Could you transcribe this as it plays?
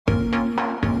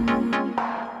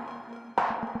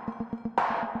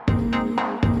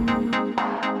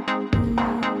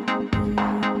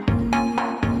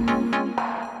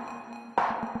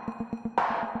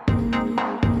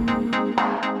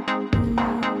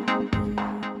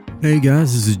Hey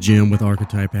guys, this is Jim with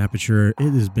Archetype Aperture.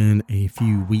 It has been a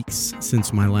few weeks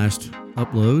since my last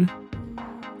upload,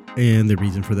 and the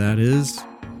reason for that is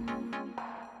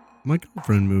my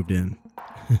girlfriend moved in.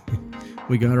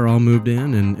 We got her all moved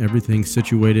in and everything's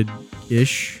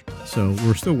situated-ish, so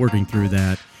we're still working through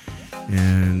that,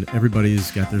 and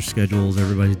everybody's got their schedules,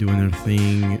 everybody's doing their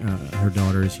thing. Her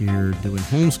daughter is here doing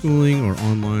homeschooling or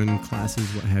online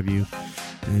classes, what have you.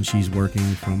 And she's working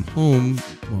from home.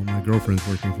 Well, my girlfriend's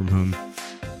working from home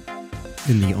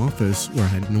in the office where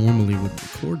I normally would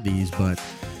record these, but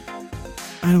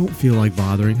I don't feel like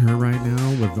bothering her right now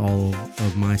with all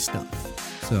of my stuff.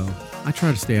 So I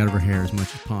try to stay out of her hair as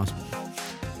much as possible.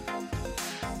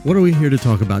 What are we here to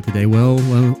talk about today? Well,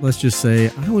 let's just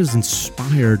say I was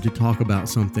inspired to talk about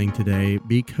something today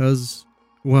because,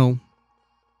 well,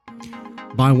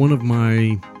 by one of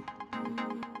my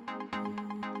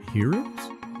heroes?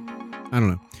 I don't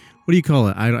know. What do you call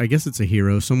it? I guess it's a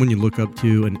hero. Someone you look up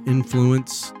to, an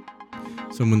influence.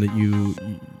 Someone that you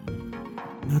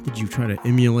not that you try to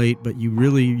emulate, but you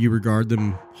regard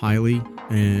them highly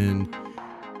and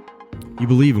you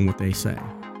believe in what they say.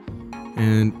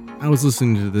 And I was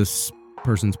listening to this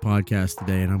person's podcast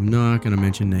today, and I'm not going to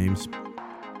mention names,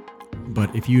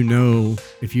 but if you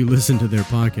listen to their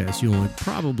podcast, you'll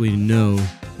probably know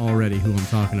already who I'm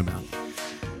talking about.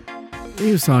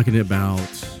 He was talking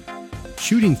about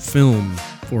shooting film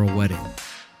for a wedding.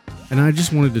 And I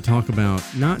just wanted to talk about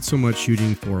not so much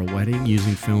shooting for a wedding,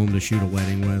 using film to shoot a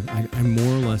wedding with. I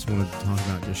more or less wanted to talk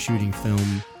about just shooting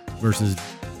film versus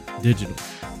digital.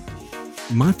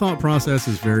 My thought process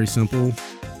is very simple.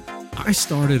 I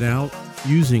started out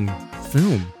using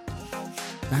film.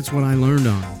 That's what I learned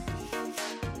on.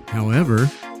 However,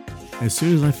 as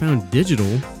soon as I found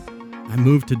digital, I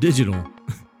moved to digital.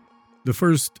 The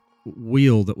first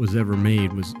wheel that was ever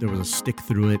made there was a stick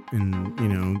through it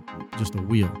and, just a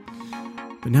wheel.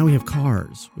 But now we have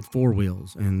cars with four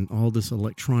wheels and all this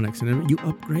electronics, and you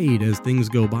upgrade as things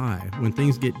go by. When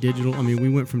things get digital, we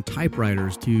went from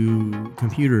typewriters to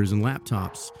computers and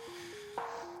laptops.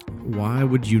 Why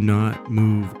would you not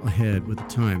move ahead with the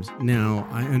times? Now,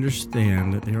 I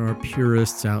understand that there are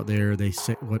purists out there, they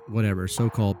say whatever,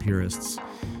 so-called purists.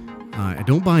 I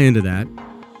don't buy into that.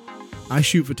 I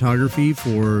shoot photography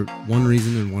for one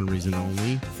reason and one reason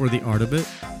only, for the art of it.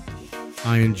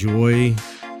 I enjoy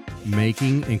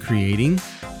making and creating,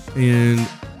 and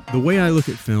the way I look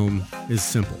at film is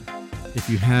simple. If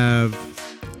you're a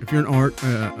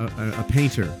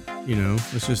painter,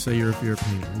 let's just say if you're a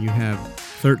painter, and you have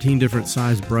 13 different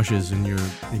size brushes in your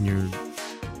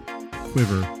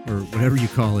quiver or whatever you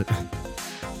call it. I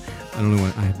don't know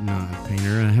what. I'm not a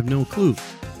painter. I have no clue.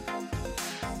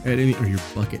 Or your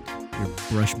bucket. Your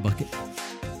brush bucket.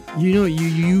 You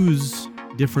use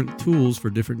different tools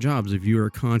for different jobs. If you're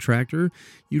a contractor,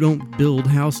 you don't build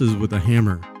houses with a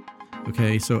hammer.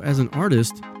 Okay, so as an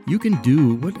artist, you can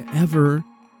do whatever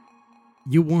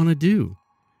you want to do.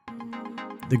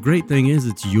 The great thing is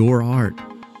it's your art.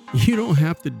 You don't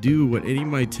have to do what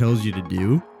anybody tells you to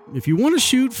do. If you want to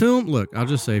shoot film, look, I'll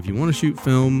just say if you want to shoot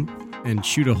film and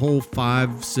shoot a whole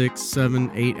 5, 6,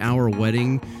 7, 8 hour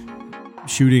wedding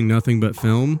shooting nothing but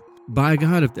film, by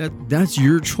God, if that's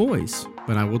your choice.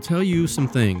 But I will tell you some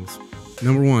things.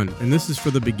 Number one, and this is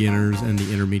for the beginners and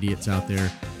the intermediates out there.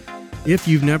 If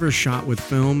you've never shot with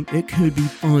film, it could be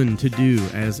fun to do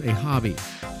as a hobby,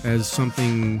 as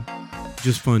something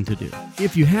just fun to do.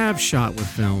 If you have shot with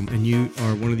film and you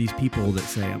are one of these people that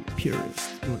say, I'm a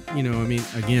purist,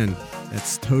 again,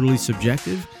 that's totally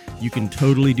subjective. You can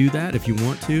totally do that if you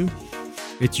want to.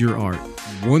 It's your art.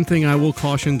 One thing I will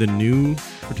caution the new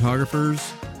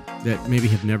photographers that maybe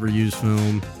have never used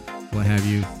film, what have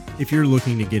you, if you're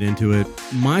looking to get into it,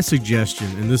 my suggestion,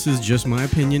 and this is just my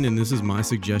opinion, and this is my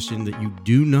suggestion, that you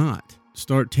do not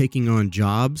start taking on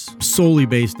jobs solely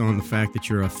based on the fact that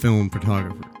you're a film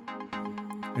photographer.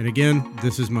 And again,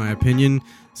 this is my opinion.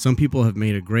 Some people have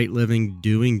made a great living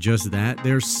doing just that.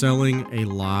 They're selling a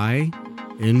lie.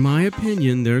 In my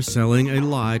opinion, they're selling a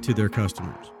lie to their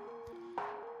customers.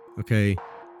 Okay,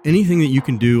 anything that you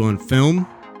can do on film,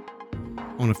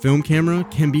 on a film camera,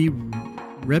 can be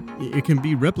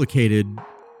replicated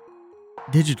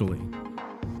digitally.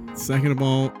 Second of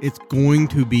all, it's going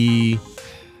to be,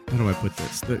 how do I put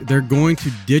this? They're going to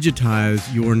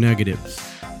digitize your negatives,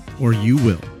 or you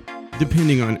will,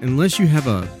 depending on, unless you have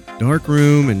a dark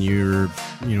room and you're,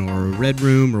 or a red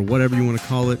room or whatever you want to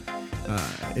call it,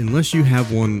 unless you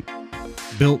have one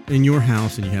built in your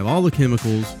house and you have all the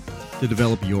chemicals to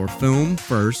develop your film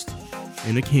first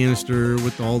in a canister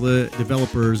with all the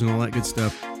developers and all that good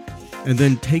stuff, and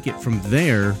then take it from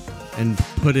there and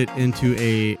put it into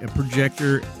a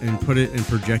projector and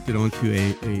project it onto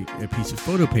a piece of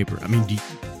photo paper. I mean,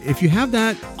 if you have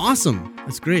that, awesome.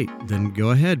 That's great. Then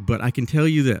go ahead. But I can tell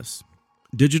you this,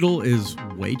 digital is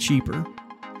way cheaper.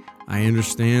 I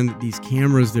understand that these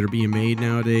cameras that are being made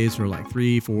nowadays are like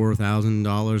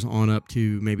 $3,000-$4,000 on up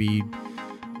to maybe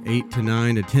 $8,000 to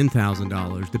 $9,000 to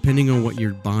 $10,000, depending on what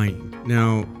you're buying.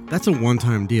 Now, that's a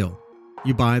one-time deal.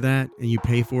 You buy that and you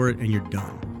pay for it and you're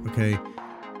done. Okay.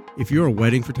 If you're a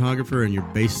wedding photographer and you're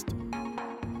basically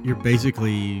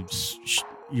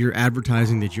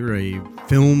advertising that you're a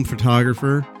film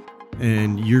photographer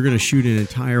and you're going to shoot an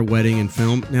entire wedding in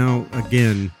film. Now,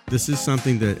 again, this is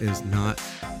something that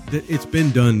it's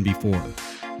been done before,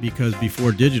 because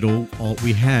before digital, all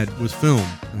we had was film.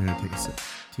 I'm going to take a sip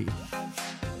of tea.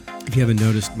 If you haven't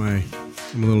noticed, I'm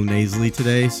a little nasally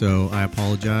today, so I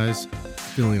apologize.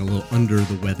 Feeling a little under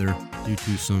the weather due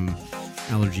to some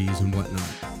allergies and whatnot.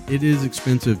 It is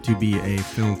expensive to be a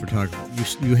film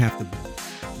photographer. You have to,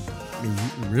 I mean,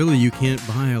 really, you can't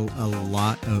buy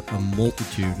a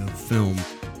multitude of film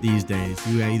these days.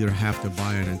 You either have to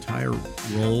buy an entire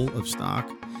roll of stock,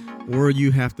 or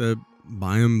you have to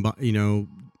buy them,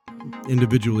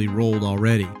 individually rolled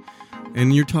already.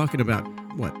 And you're talking about,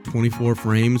 24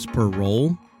 frames per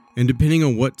roll? And depending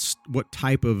on what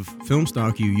type of film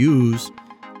stock you use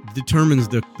determines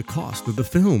the cost of the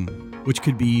film, which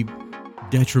could be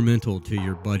detrimental to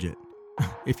your budget,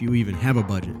 if you even have a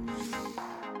budget.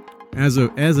 As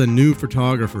a new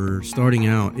photographer starting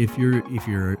out, if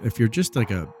you're just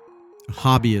like a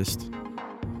hobbyist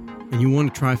and you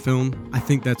want to try film, I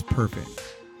think that's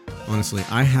perfect. Honestly,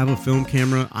 I have a film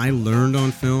camera. I learned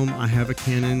on film. I have a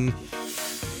Canon,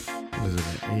 what is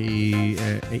it, a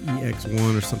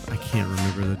EX1 or something. I can't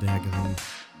remember the daggone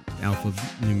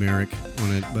alphanumeric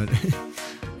on it, but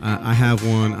I have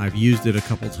one. I've used it a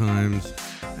couple times.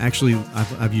 Actually,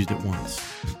 I've used it once.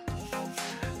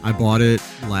 I bought it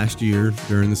last year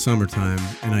during the summertime,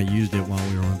 and I used it while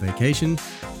we were on vacation,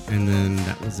 and then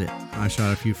that was it. I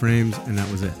shot a few frames, and that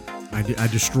was it. I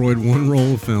destroyed one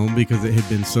roll of film because it had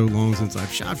been so long since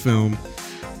I've shot film,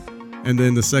 and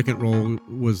then the second roll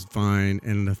was fine,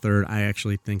 and the third I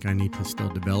actually think I need to still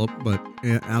develop, but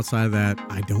outside of that,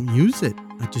 I don't use it.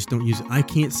 I just don't use it. I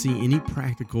can't see any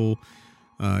practical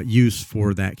use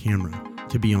for that camera,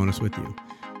 to be honest with you.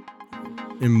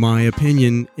 In my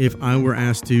opinion, if I were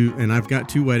asked to, and I've got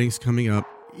 2 weddings coming up,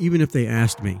 even if they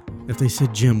asked me, if they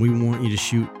said, Jim, we want you to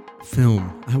shoot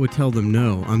film, I would tell them,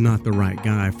 no, I'm not the right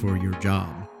guy for your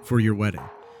job, for your wedding.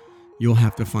 You'll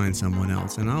have to find someone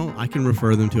else. And I can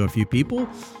refer them to a few people,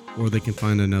 or they can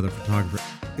find another photographer.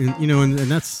 And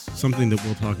that's something that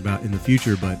we'll talk about in the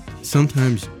future, but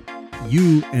sometimes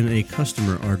you and a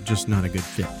customer are just not a good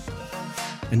fit.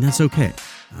 And that's okay.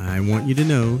 I want you to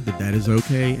know that that is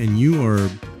okay, and you are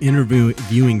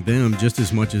interviewing them just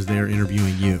as much as they're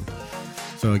interviewing you.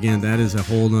 So again, that is a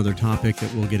whole nother topic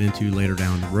that we'll get into later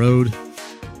down the road.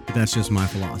 But that's just my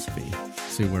philosophy.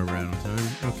 See where we're at on time.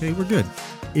 Okay, we're good.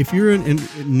 If you're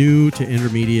new to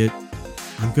intermediate,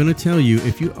 I'm going to tell you,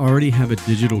 if you already have a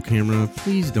digital camera,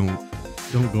 please don't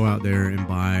go out there and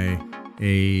buy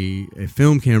a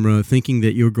film camera thinking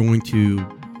that you're going to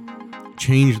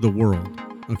change the world.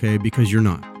 Okay, because you're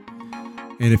not.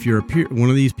 And if you're one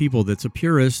of these people that's a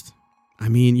purist, I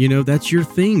mean, that's your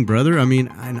thing, brother. I mean,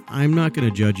 I'm not going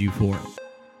to judge you for it.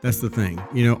 That's the thing.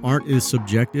 Art is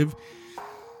subjective.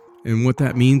 And what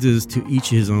that means is to each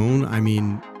his own. I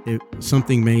mean,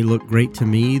 something may look great to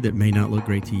me that may not look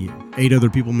great to you. 8 other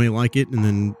people may like it, and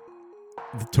then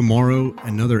tomorrow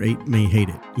another 8 may hate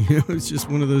it. It's just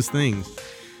one of those things.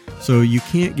 So you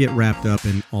can't get wrapped up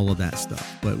in all of that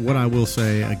stuff. But what I will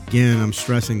say, again, I'm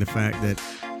stressing the fact that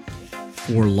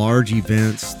for large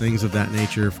events, things of that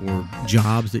nature, for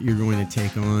jobs that you're going to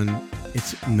take on,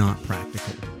 it's not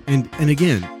practical. And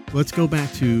again, let's go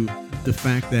back to the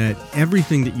fact that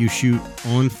everything that you shoot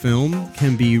on film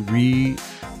can be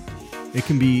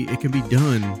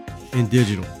done in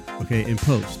digital, okay, in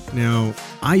post. Now,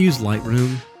 I use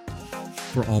Lightroom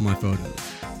for all my photos.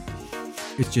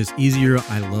 It's just easier.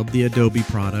 I love the Adobe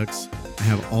products. I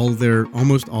have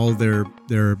almost all of their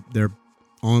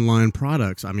online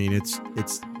products. I mean, it's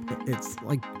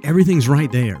like everything's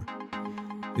right there.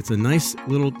 It's a nice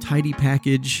little tidy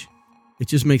package. It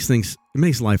just makes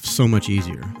life so much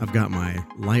easier. I've got my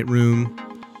Lightroom,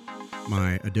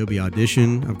 my Adobe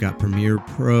Audition. I've got Premiere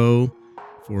Pro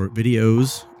for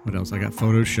videos. What else? I got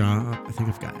Photoshop. I think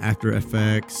I've got After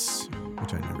Effects,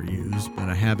 which I never use, but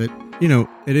I have it.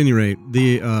 At any rate,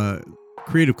 the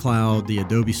Creative Cloud, the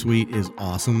Adobe Suite is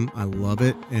awesome. I love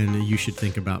it, and you should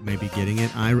think about maybe getting it.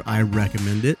 I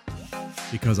recommend it.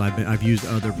 because I've used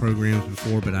other programs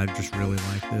before, but I just really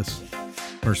like this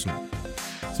personally.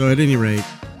 So at any rate,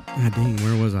 God dang,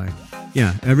 where was I?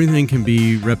 Yeah, everything can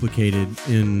be replicated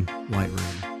in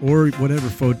Lightroom or whatever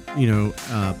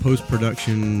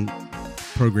post-production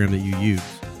program that you use.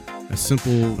 As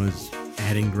simple as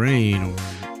adding grain or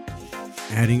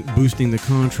boosting the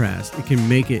contrast. It can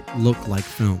make it look like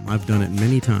film. I've done it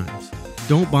many times.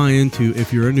 Don't buy into,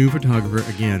 if you're a new photographer,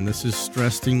 again, this is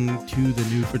stressing to the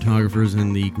new photographers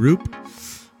in the group,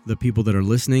 the people that are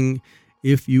listening.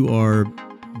 If you are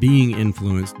being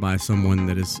influenced by someone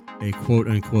that is a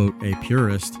quote-unquote a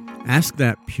purist, ask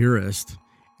that purist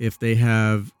if they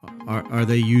are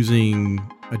they using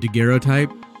a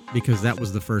daguerreotype, because that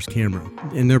was the first camera.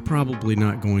 And they're probably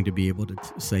not going to be able to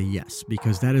say yes,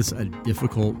 because that is a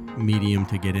difficult medium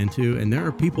to get into. And there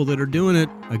are people that are doing it.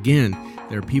 Again,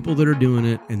 there are people that are doing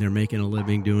it and they're making a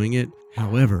living doing it.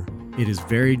 However, it is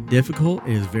very difficult.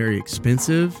 It is very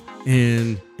expensive.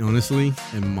 And honestly,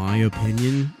 in my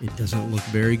opinion, it doesn't look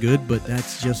very good, but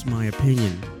that's just my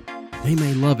opinion. They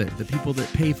may love it. The people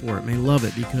that pay for it may love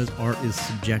it because art is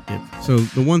subjective. So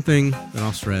the one thing that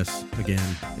I'll stress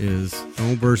again is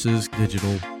film versus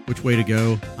digital. Which way to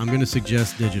go? I'm going to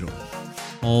suggest digital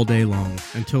all day long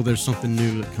until there's something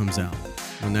new that comes out.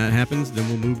 When that happens, then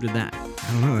we'll move to that.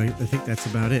 I don't know. I think that's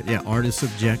about it. Yeah, art is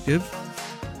subjective.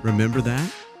 Remember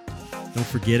that. Don't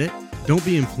forget it. Don't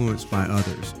be influenced by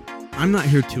others. I'm not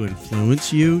here to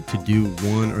influence you to do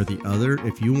one or the other.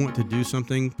 If you want to do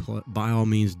something, by all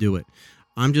means do it.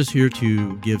 I'm just here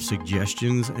to give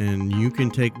suggestions, and you can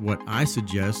take what I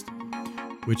suggest,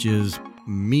 which is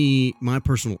my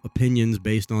personal opinions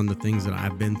based on the things that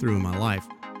I've been through in my life.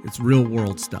 It's real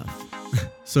world stuff.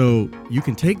 So you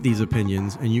can take these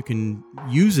opinions and you can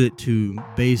use it to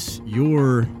base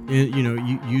your,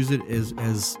 use it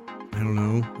as I don't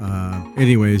know.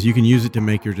 Anyways, you can use it to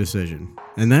make your decision.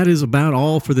 And that is about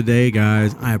all for the day,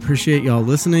 guys. I appreciate y'all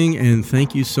listening, and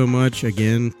thank you so much.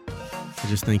 Again, I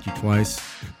just thank you twice.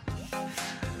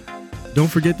 Don't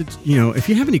forget to, if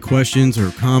you have any questions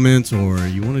or comments, or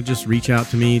you want to just reach out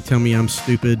to me, tell me I'm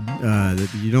stupid, that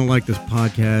you don't like this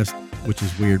podcast, which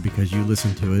is weird because you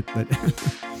listen to it. But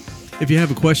if you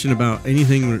have a question about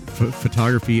anything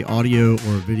photography, audio,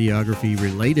 or videography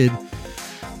related,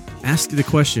 ask the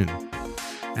question.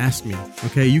 Ask me.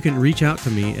 Okay, you can reach out to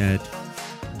me at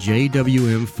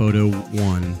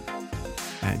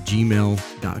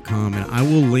jwmphoto1@gmail.com, and I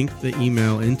will link the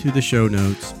email into the show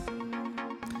notes.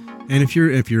 And if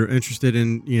you're interested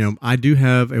in, I do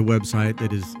have a website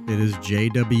that is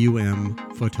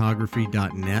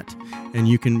jwmphotography.net, and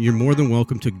you're more than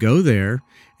welcome to go there.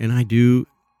 And I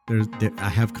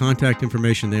have contact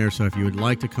information there, so if you would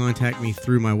like to contact me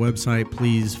through my website,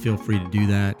 please feel free to do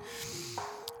that.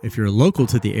 If you're local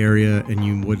to the area and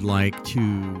you would like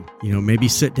to, maybe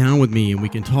sit down with me and we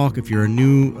can talk, if you're a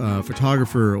new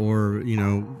photographer or,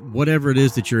 whatever it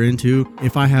is that you're into,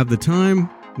 if I have the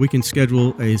time, we can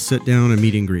schedule a sit down and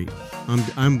meet and greet.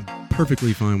 I'm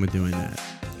perfectly fine with doing that.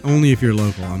 Only if you're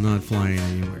local. I'm not flying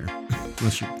anywhere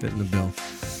unless you're fitting the bill.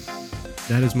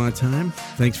 That is my time.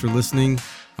 Thanks for listening.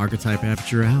 Archetype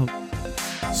Aperture out.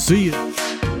 See ya.